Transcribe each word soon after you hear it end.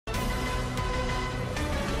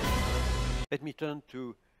Let me turn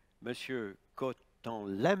to Monsieur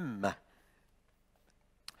Coatanlem.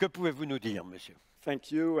 Que pouvez-vous nous dire, monsieur?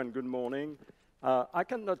 Thank you and good morning. I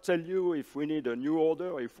cannot tell you if we need a new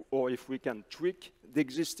order or if we can tweak the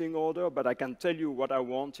existing order, but I can tell you what I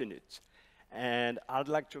want in it. And I'd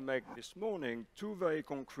like to make this morning two very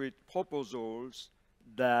concrete proposals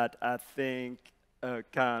that I think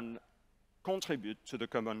can contribute to the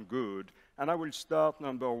common good. And I will start,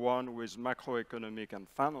 number one, with macroeconomic and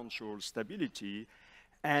financial stability.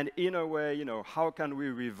 And in a way, you know, how can we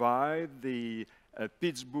revive the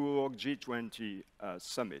Pittsburgh G20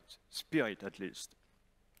 summit, spirit at least?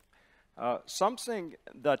 Something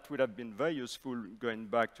that would have been very useful going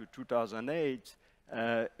back to 2008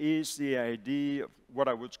 is the idea of what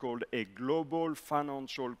I would call a global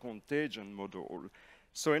financial contagion model.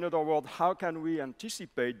 So in other words, how can we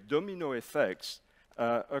anticipate domino effects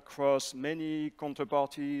across many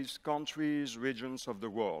counterparties, countries, regions of the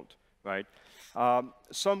world, right?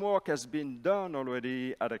 Some work has been done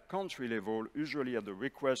already at a country level, usually at the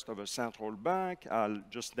request of a central bank. I'll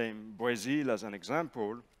just name Brazil as an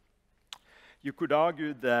example. You could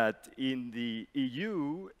argue that in the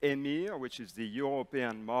EU, EMIR, which is the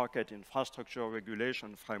European Market Infrastructure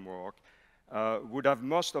Regulation Framework, would have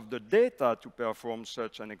most of the data to perform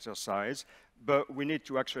such an exercise, but we need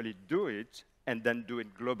to actually do it and then do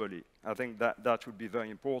it globally. I think that would be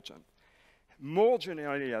very important. More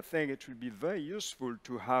generally, I think it would be very useful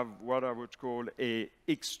to have what I would call an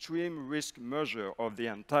extreme risk measure of the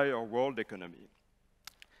entire world economy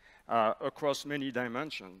across many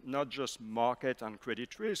dimensions, not just market and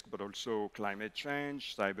credit risk, but also climate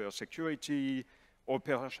change, cybersecurity,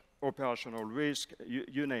 operational risk,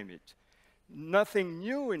 you name it. Nothing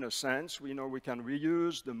new in a sense. We know we can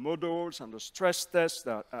reuse the models and the stress tests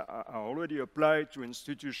that are already applied to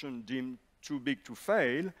institutions deemed too big to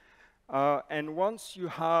fail. And once you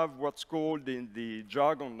have what's called in the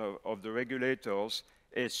jargon of the regulators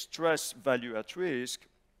a stress value at risk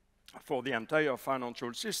for the entire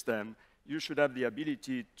financial system, you should have the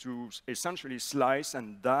ability to essentially slice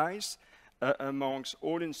and dice amongst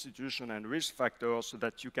all institutions and risk factors so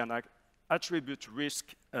that you can attribute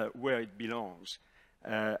risk where it belongs.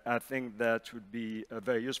 I think that would be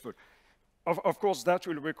very useful. Of course, that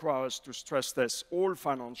will require us to stress test all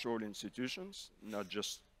financial institutions, not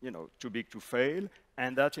just too big to fail,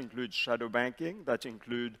 and that includes shadow banking, that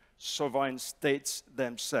includes sovereign states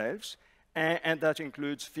themselves, and that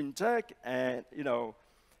includes fintech. And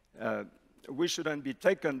we shouldn't be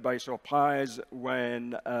taken by surprise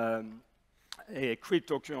when a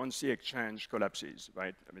cryptocurrency exchange collapses,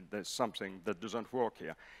 right? I mean, there's something that doesn't work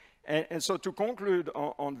here. And so to conclude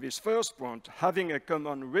on this first point, having a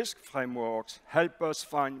common risk framework help us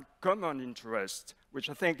find common interest, which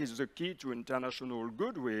I think is the key to international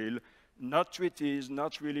goodwill, not treaties,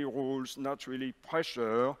 not really rules, not really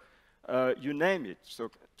pressure, you name it.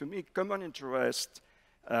 So to me, common interest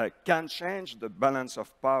can change the balance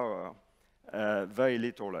of power, very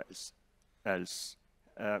little else.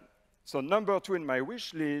 So number two in my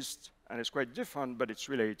wish list, and it's quite different, but it's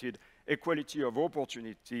related, equality of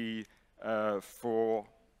opportunity for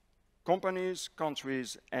companies,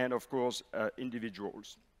 countries, and of course,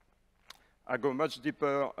 individuals. I go much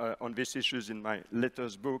deeper on these issues in my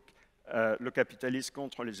latest book, Le capitaliste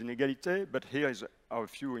contre les inégalités, but here is a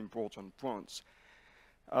few important points.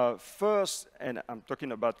 First, and I'm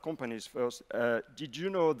talking about companies first, did you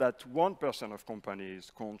know that 1% of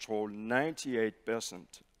companies control 98%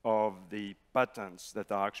 of the patents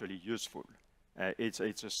that are actually useful? It's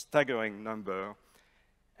a staggering number.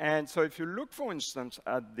 And so if you look, for instance,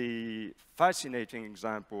 at the fascinating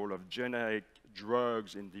example of generic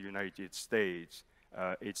drugs in the United States,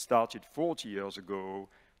 it started 40 years ago.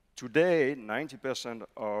 Today, 90%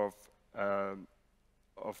 of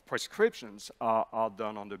prescriptions are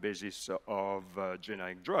done on the basis of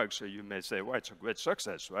generic drugs. So you may say, well, it's a great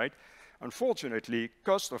success, right? Unfortunately,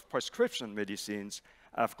 cost of prescription medicines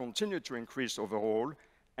have continued to increase overall,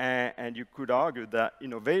 and you could argue that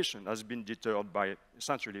innovation has been deterred by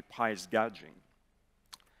essentially price gouging.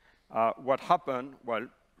 What happened? Well,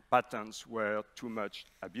 patents were too much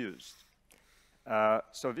abused.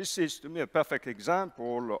 So this is, to me, a perfect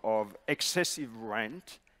example of excessive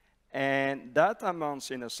rent, and that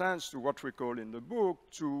amounts, in a sense, to what we call in the book,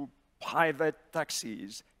 to private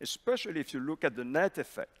taxes, especially if you look at the net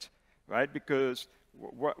effect, right? Because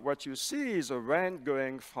what you see is a rent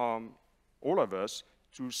going from all of us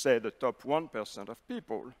to, say, the top 1% of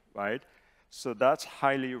people, right? So that's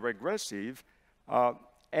highly regressive.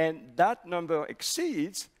 And that number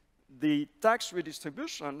exceeds the tax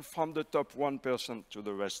redistribution from the top 1% to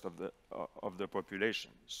the rest of the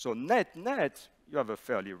population. So net, you have a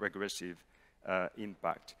fairly regressive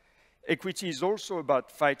impact. Equity is also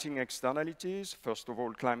about fighting externalities, first of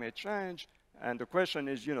all, climate change. And the question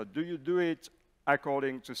is, do you do it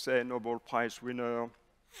according to, say, Nobel Prize winner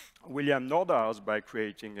William Nordhaus by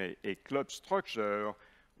creating a club structure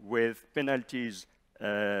with penalties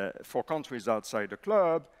for countries outside the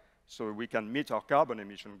club, so we can meet our carbon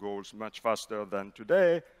emission goals much faster than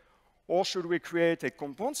today? Or should we create a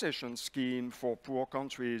compensation scheme for poor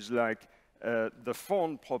countries like the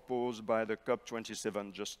fund proposed by the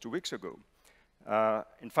COP27 just 2 weeks ago?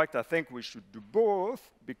 In fact, I think we should do both,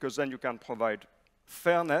 because then you can provide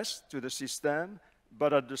fairness to the system,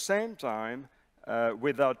 but at the same time,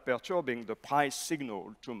 without perturbing the price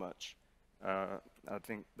signal too much. I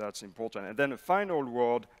think that's important. And then a final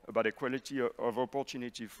word about equality of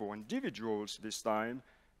opportunity for individuals this time.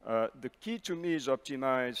 The key to me is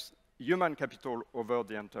optimize human capital over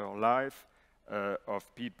the entire life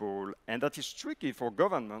of people. And that is tricky for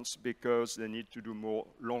governments because they need to do more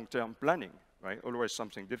long-term planning, right? Always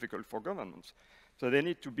something difficult for governments. So they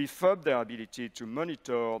need to beef up their ability to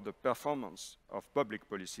monitor the performance of public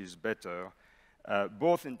policies better,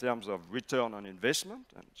 both in terms of return on investment,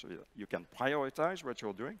 and so you can prioritize what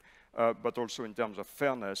you're doing, but also in terms of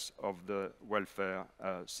fairness of the welfare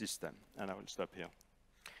system. And I will stop here.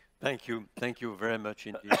 Thank you very much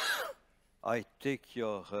indeed. I take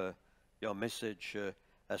your message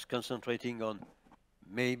as concentrating on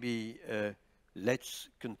maybe let's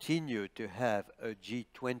continue to have a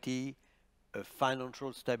G20, a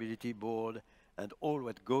financial stability board, and all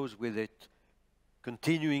what goes with it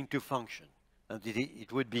continuing to function. And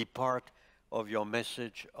it would be part of your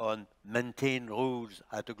message on maintain rules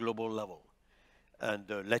at a global level. And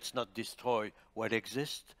let's not destroy what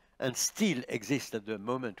exists and still exists at the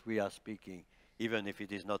moment we are speaking, even if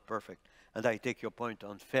it is not perfect. And I take your point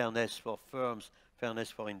on fairness for firms,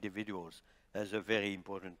 fairness for individuals as a very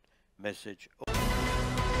important message.